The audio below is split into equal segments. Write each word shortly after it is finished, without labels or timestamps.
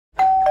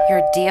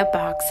Your DIA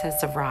box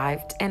has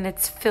arrived and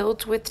it's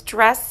filled with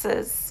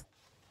dresses.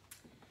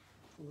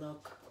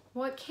 Look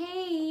what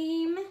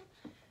came.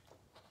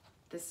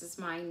 This is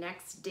my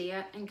next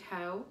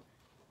DIA&Co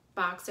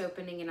box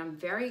opening, and I'm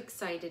very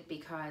excited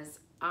because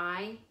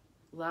I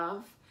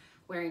love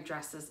wearing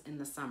dresses in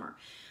the summer.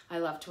 I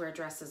love to wear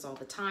dresses all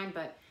the time,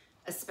 but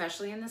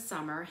especially in the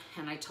summer.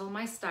 And I told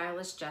my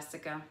stylist,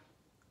 Jessica,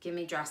 give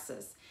me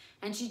dresses.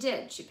 And she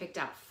did. She picked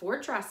out 4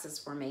 dresses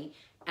for me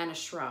and a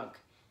shrug.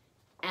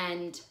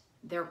 And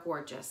they're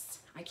gorgeous.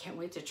 I can't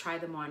wait to try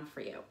them on for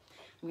you.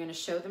 I'm going to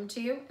show them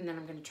to you and then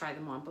I'm going to try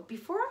them on. But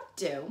before I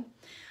do,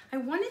 I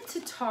wanted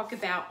to talk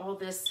about all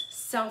this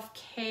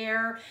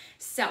self-care.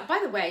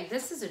 By the way,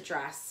 this is a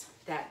dress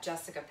that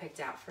Jessica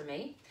picked out for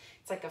me.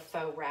 It's like a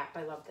faux wrap.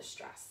 I love this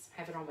dress. I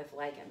have it on with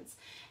leggings.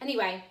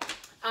 Anyway,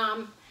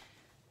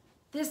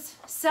 this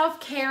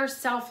self-care,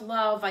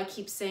 self-love, I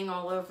keep seeing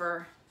all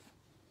over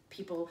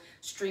people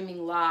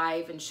streaming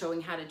live and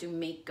showing how to do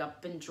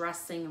makeup and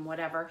dressing and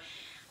whatever.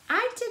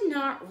 I did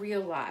not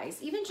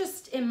realize, even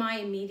just in my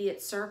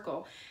immediate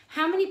circle,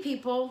 how many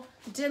people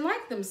didn't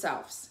like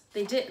themselves.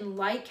 They didn't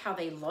like how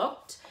they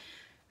looked.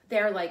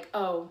 They're like,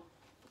 oh,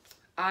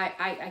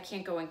 I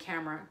can't go on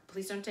camera.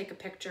 Please don't take a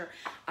picture.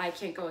 I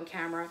can't go on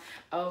camera.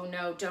 Oh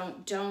no,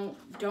 don't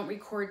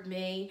record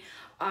me.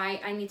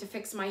 I need to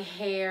fix my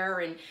hair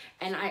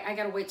and I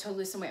gotta wait till I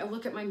lose some weight. Oh,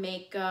 look at my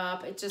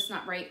makeup. It's just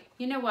not right.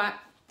 You know what?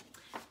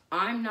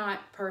 I'm not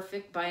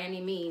perfect by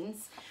any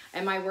means.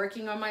 Am I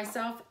working on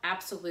myself?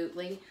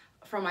 Absolutely.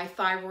 From my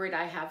thyroid,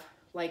 I have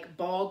like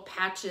bald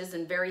patches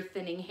and very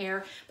thinning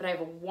hair, but I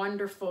have a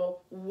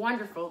wonderful,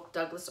 wonderful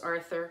Douglas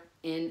Arthur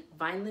in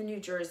Vineland, New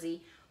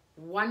Jersey.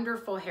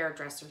 Wonderful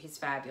hairdresser. He's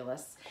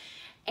fabulous.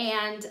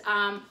 And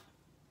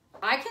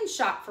I can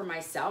shop for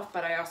myself,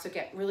 but I also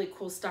get really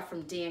cool stuff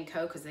from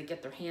DIA&Co because they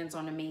get their hands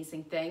on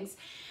amazing things.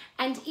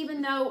 And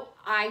even though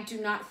I do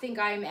not think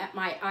I am at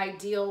my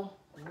ideal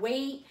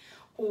weight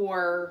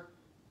or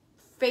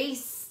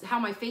how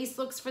my face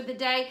looks for the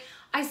day,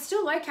 I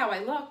still like how I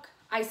look.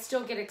 I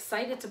still get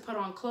excited to put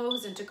on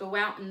clothes and to go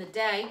out in the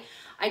day.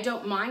 I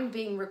don't mind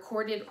being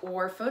recorded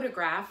or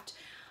photographed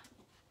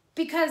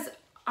because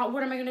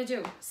what am I gonna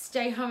do?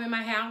 Stay home in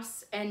my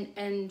house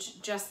and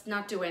just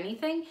not do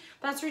anything?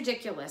 That's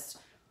ridiculous.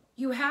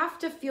 You have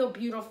to feel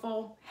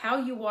beautiful how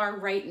you are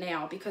right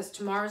now because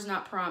tomorrow's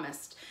not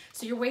promised.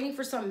 So you're waiting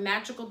for some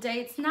magical day.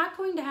 It's not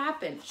going to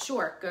happen.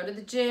 Sure, go to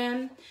the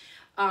gym,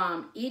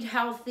 eat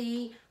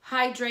healthy,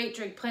 hydrate,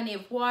 drink plenty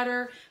of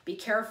water, be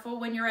careful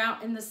when you're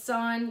out in the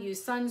sun,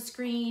 use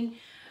sunscreen,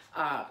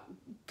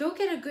 go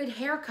get a good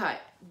haircut,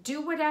 do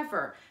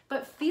whatever,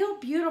 but feel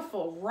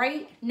beautiful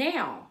right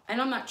now. And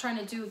I'm not trying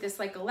to do this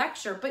like a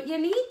lecture, but you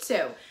need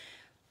to.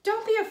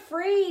 Don't be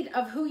afraid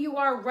of who you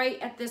are right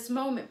at this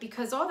moment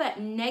because all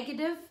that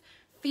negative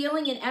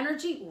feeling and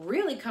energy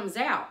really comes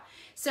out.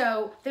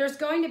 So there's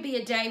going to be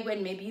a day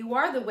when maybe you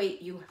are the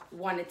weight you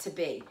wanted to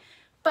be.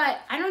 But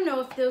I don't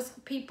know if those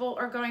people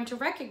are going to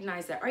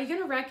recognize that. Are you going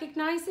to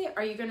recognize it?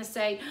 Are you going to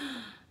say,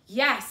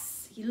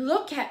 yes,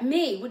 look at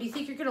me? What do you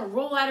think? You're going to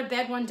roll out of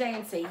bed one day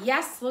and say,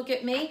 yes, look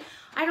at me?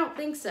 I don't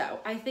think so.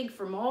 I think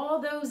from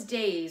all those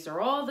days or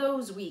all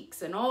those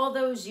weeks and all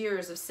those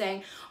years of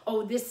saying,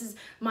 oh, this is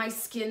my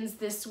skin's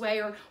this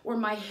way or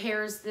my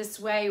hair's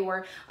this way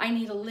or I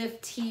need a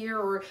lift here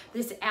or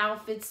this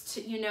outfit's,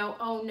 you know,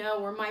 oh no,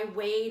 or my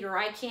weight or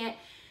I can't.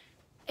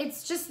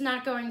 It's just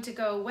not going to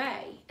go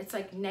away. It's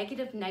like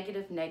negative,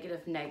 negative,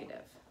 negative,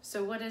 negative.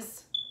 So what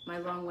is my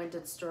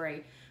long-winded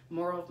story?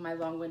 Moral of my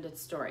long-winded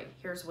story.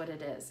 Here's what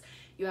it is.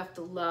 You have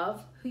to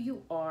love who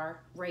you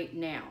are right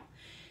now.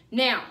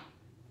 Now,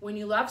 when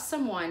you love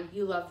someone,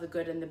 you love the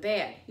good and the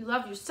bad. You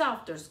love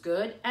yourself, there's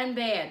good and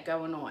bad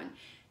going on.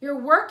 You're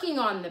working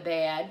on the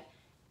bad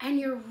and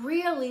you're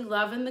really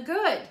loving the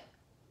good.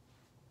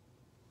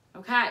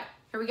 Okay,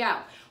 here we go.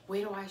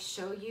 Wait till I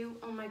show you.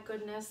 Oh my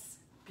goodness,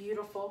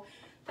 beautiful.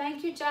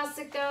 Thank you,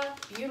 Jessica.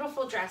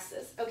 Beautiful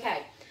dresses.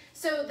 Okay,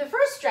 so the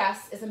first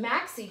dress is a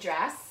maxi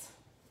dress,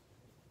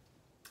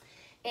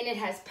 and it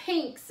has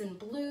pinks and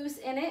blues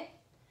in it.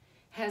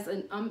 Has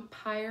an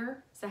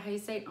umpire, is that how you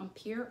say it?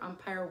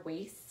 Umpire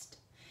waist.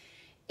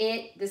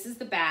 This is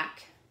the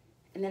back,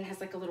 and then it has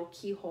like a little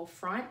keyhole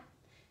front.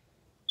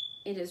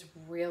 It is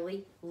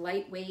really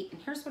lightweight,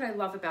 and here's what I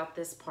love about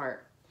this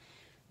part.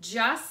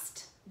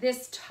 Just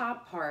this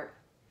top part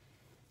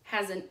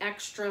has an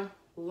extra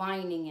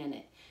lining in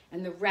it,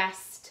 and the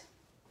rest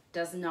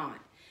does not.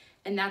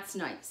 And that's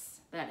nice.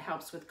 That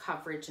helps with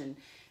coverage and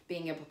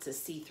being able to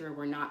see through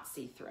or not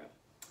see through.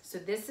 So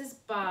this is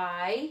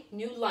by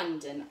New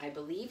London, I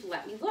believe.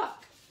 Let me look.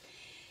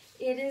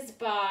 It is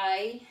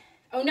by,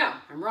 oh no,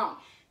 I'm wrong.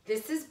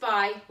 This is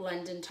by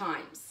London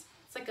Times.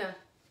 It's like a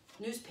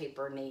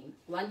newspaper name,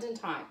 London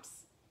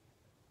Times.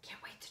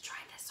 Can't wait to try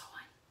this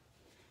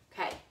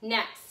on. Okay,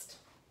 next.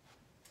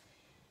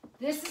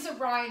 This is a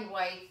Ryan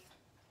Wythe.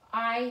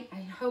 I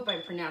hope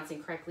I'm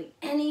pronouncing correctly.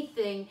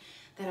 Anything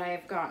that I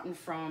have gotten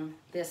from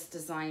this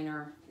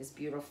designer is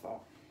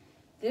beautiful.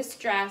 This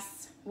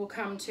dress will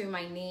come to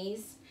my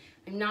knees,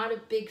 I'm not a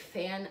big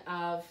fan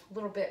of, a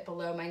little bit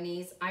below my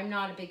knees, I'm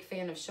not a big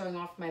fan of showing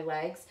off my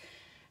legs.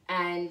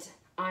 And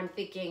I'm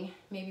thinking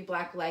maybe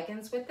black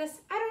leggings with this.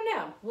 I don't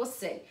know. We'll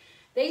see.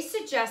 They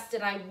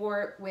suggested I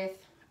wore it with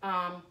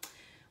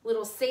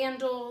little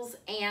sandals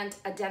and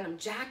a denim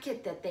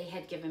jacket that they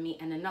had given me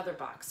in another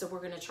box. So we're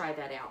going to try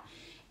that out.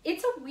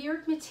 It's a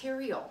weird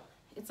material.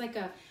 It's like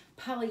a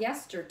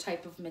polyester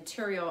type of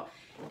material,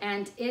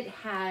 and it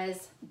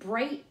has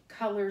bright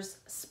colors,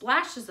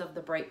 splashes of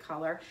the bright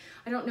color.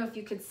 I don't know if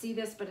you could see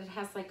this, but it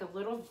has like a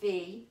little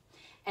V,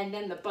 and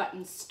then the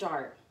buttons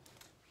start,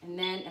 and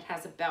then it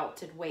has a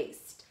belted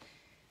waist.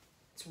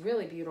 It's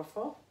really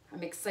beautiful.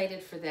 I'm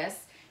excited for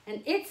this,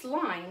 and it's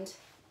lined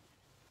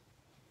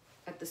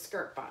at the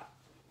skirt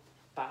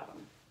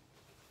bottom.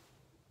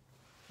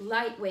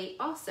 Lightweight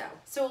also.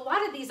 So a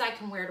lot of these I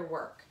can wear to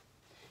work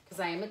because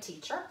I am a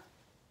teacher.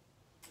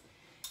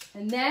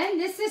 And then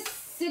this is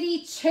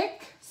City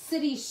Chic,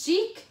 City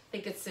Chic. I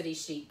think it's City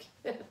Chic.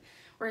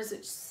 Or is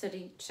it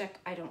City Chic?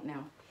 I don't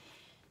know.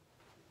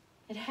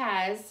 It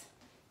has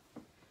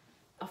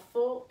a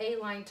full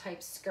A-line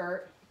type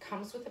skirt. It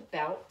comes with a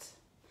belt.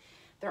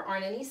 There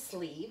aren't any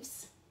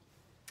sleeves.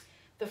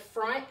 The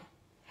front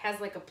has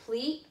like a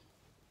pleat.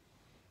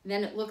 And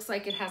then it looks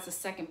like it has a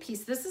second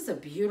piece. This is a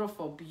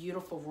beautiful,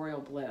 beautiful royal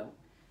blue.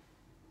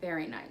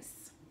 Very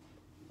nice.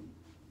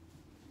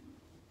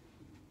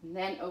 And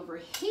then over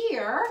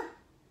here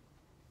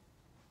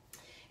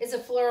is a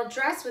floral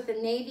dress with a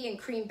navy and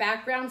cream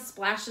background,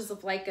 splashes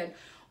of like an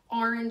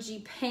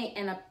orangey pink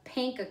and a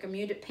pink, a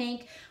muted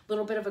pink, a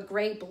little bit of a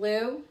gray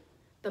blue.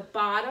 The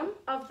bottom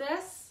of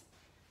this,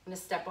 I'm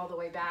gonna step all the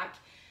way back,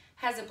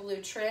 has a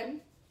blue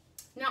trim.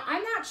 Now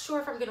I'm not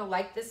sure if I'm gonna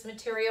like this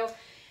material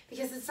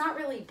because it's not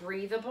really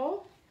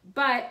breathable,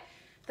 but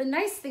the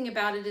nice thing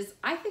about it is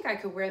I think I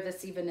could wear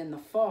this even in the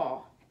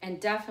fall, and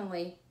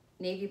definitely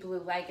navy blue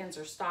leggings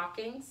or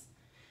stockings.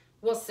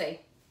 We'll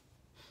see.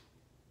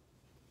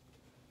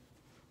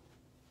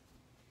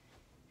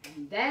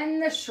 And then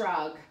the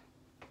shrug.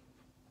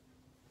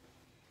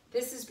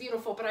 This is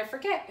beautiful, but I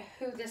forget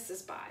who this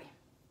is by.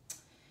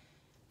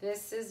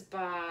 This is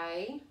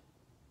by,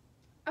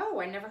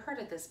 oh, I never heard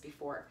of this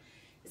before.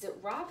 Is it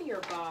Robbie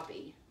or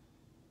Bobby?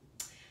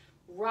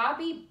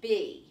 Robbie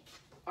Bee,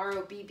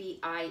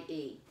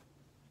 R-O-B-B-I-E.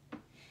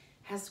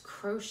 Has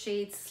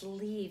crocheted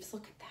sleeves.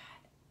 Look at that.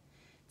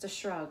 It's a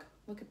shrug.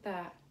 Look at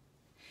that.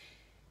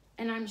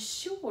 And I'm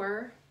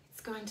sure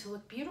it's going to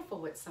look beautiful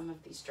with some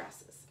of these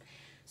dresses.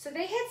 So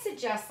they had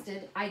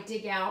suggested I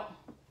dig out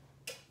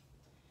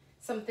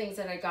some things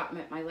that I got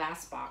at my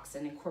last box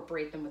and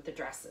incorporate them with the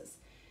dresses.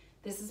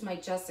 This is my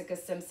Jessica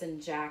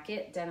Simpson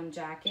jacket, denim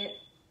jacket.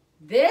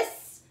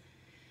 This,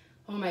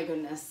 oh my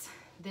goodness,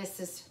 this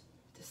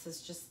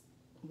is just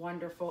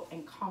wonderful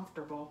and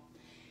comfortable.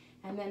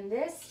 And then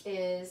this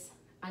is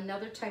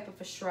another type of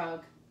a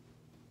shrug.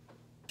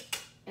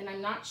 And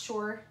I'm not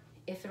sure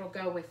if it'll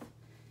go with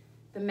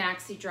the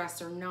maxi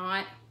dress or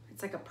not.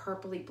 It's like a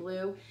purpley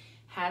blue,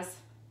 has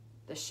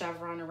the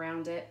chevron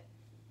around it,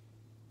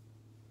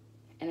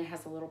 and it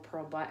has a little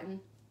pearl button.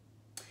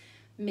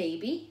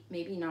 Maybe,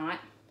 maybe not.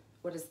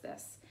 What is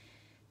this?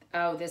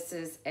 Oh, this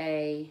is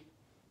it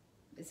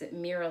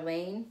Mira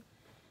Lane?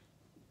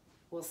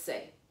 We'll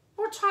see.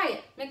 Or try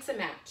it, mix and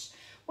match.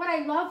 What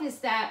I love is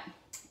that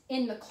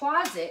in the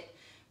closet,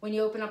 when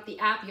you open up the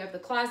app, you have the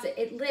closet,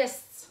 it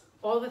lists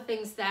all the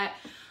things that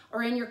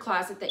are in your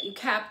closet that you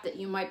kept that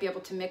you might be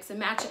able to mix and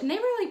match. And they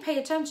really pay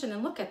attention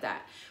and look at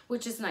that,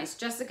 which is nice.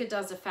 Jessica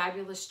does a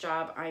fabulous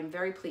job. I'm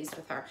very pleased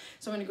with her.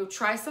 So I'm gonna go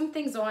try some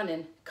things on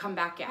and come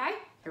back in. Okay,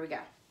 here we go.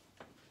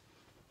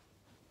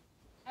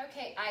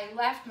 Okay, I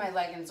left my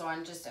leggings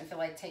on, just I feel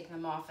like taking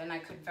them off, and I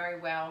could very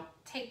well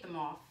take them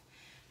off,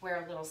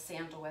 wear a little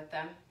sandal with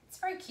them. It's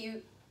very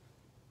cute.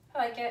 I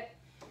like it.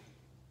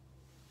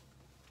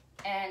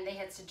 And they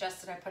had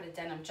suggested I put a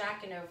denim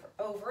jacket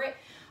over it.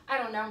 I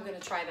don't know, I'm gonna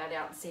try that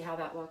out and see how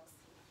that looks.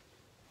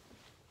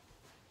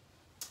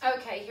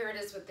 Okay, here it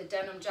is with the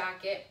denim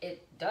jacket.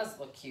 It does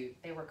look cute,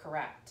 they were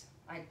correct.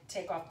 I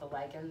take off the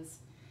leggings,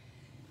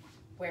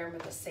 wear them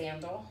with a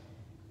sandal.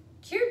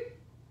 Cute,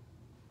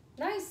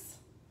 nice.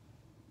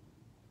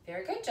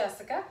 Very good,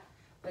 Jessica.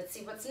 Let's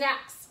see what's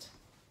next.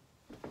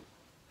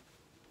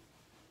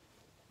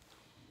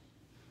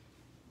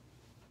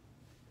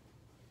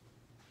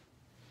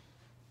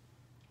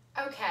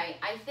 Okay,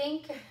 I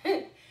think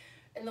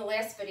in the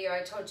last video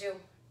I told you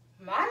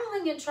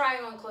modeling and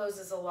trying on clothes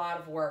is a lot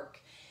of work.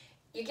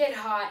 You get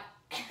hot,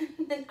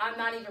 and I'm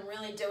not even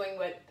really doing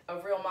what a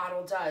real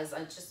model does.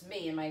 It's just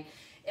me in my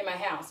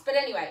house. But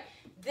anyway,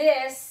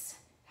 this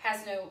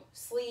has no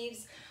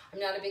sleeves. I'm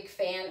not a big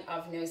fan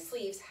of no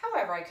sleeves.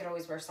 However, I could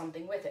always wear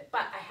something with it.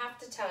 But I have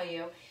to tell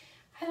you,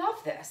 I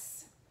love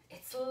this.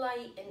 It's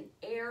light and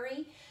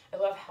airy. I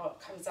love how it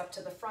comes up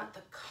to the front.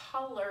 The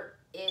color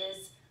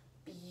is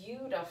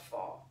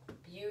beautiful,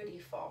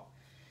 beautiful.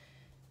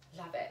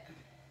 Love it.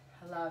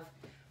 I love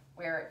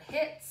where it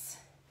hits.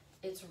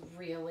 It's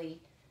really,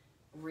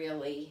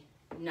 really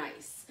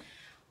nice.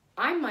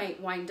 I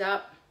might wind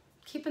up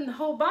keeping the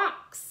whole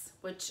box.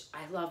 which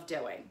I love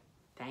doing.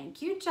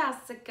 Thank you,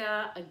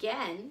 Jessica,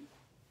 again.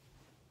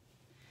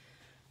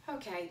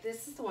 Okay,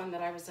 this is the one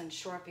that I was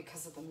unsure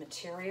because of the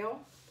material.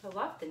 I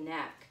love the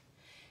neck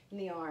and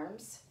the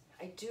arms.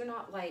 I do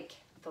not like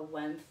the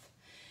length,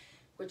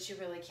 which you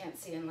really can't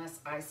see unless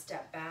I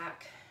step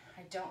back.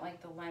 I don't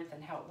like the length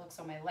and how it looks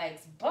on my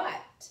legs,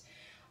 but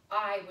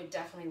I would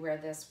definitely wear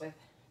this with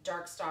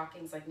dark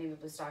stockings, like navy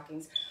blue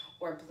stockings,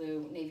 or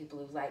navy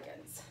blue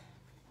leggings.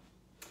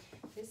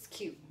 It's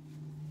cute.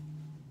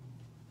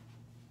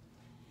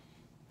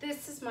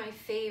 This is my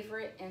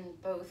favorite in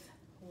both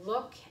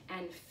look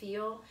and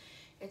feel.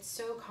 It's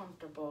so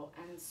comfortable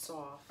and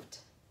soft,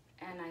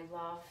 and I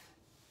love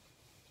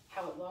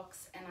how it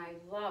looks, and I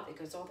love it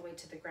goes all the way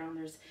to the ground.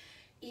 There's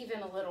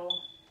even a little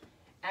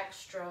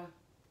extra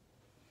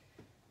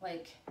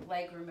like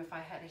leg room. If I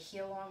had a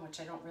heel on, which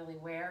I don't really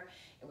wear,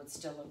 it would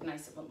still look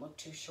nice. It wouldn't look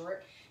too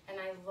short. And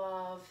I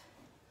love,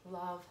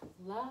 love,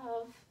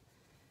 love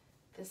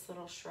this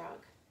little shrug.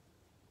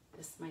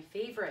 This is my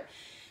favorite.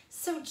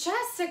 So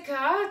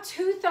Jessica,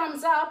 2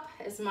 thumbs up,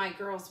 as my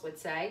girls would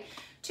say.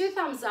 2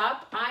 thumbs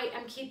up. I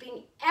am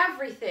keeping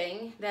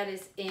everything that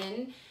is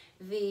in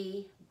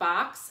the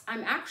box.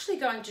 I'm actually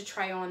going to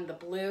try on the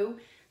blue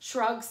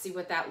shrug, see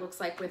what that looks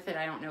like with it.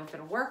 I don't know if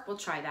it'll work. We'll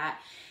try that.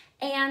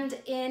 And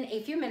in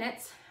a few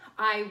minutes,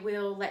 I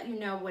will let you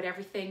know what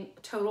everything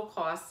total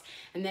costs.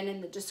 And then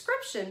in the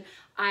description,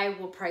 I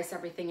will price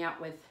everything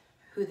out with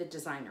who the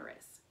designer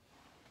is.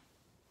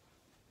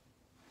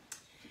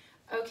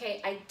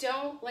 Okay, I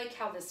don't like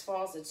how this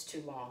falls. It's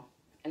too long.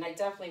 And I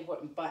definitely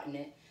wouldn't button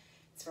it.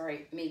 It's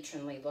very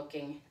matronly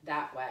looking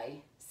that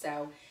way.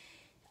 So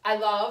I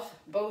love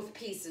both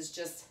pieces,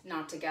 just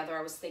not together.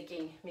 I was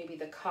thinking maybe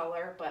the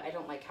color, but I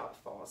don't like how it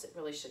falls. It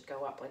really should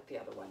go up like the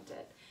other one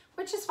did,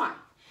 which is fine.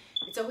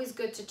 It's always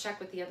good to check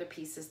with the other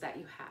pieces that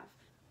you have.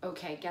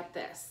 Okay, get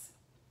this.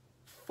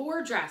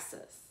 4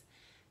 dresses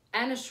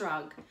and a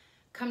shrug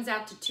comes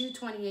out to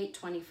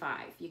 $228.25.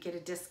 You get a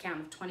discount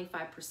of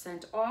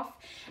 25% off,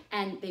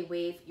 and they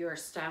waive your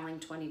styling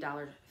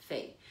 $20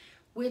 fee,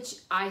 which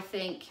I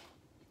think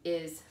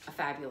is a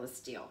fabulous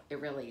deal. It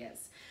really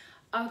is.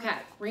 Okay,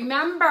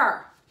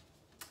 remember,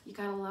 you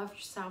gotta love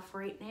yourself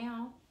right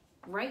now.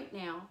 Right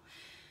now.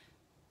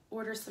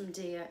 Order some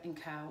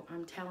DIA&Co.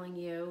 I'm telling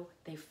you,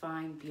 they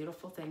find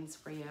beautiful things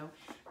for you.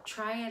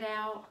 Try it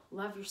out.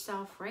 Love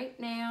yourself right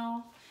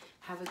now.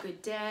 Have a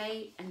good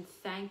day, and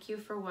thank you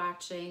for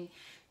watching.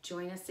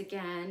 Join us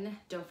again.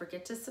 Don't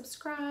forget to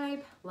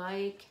subscribe,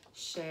 like,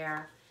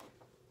 share.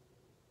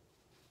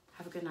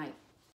 Have a good night.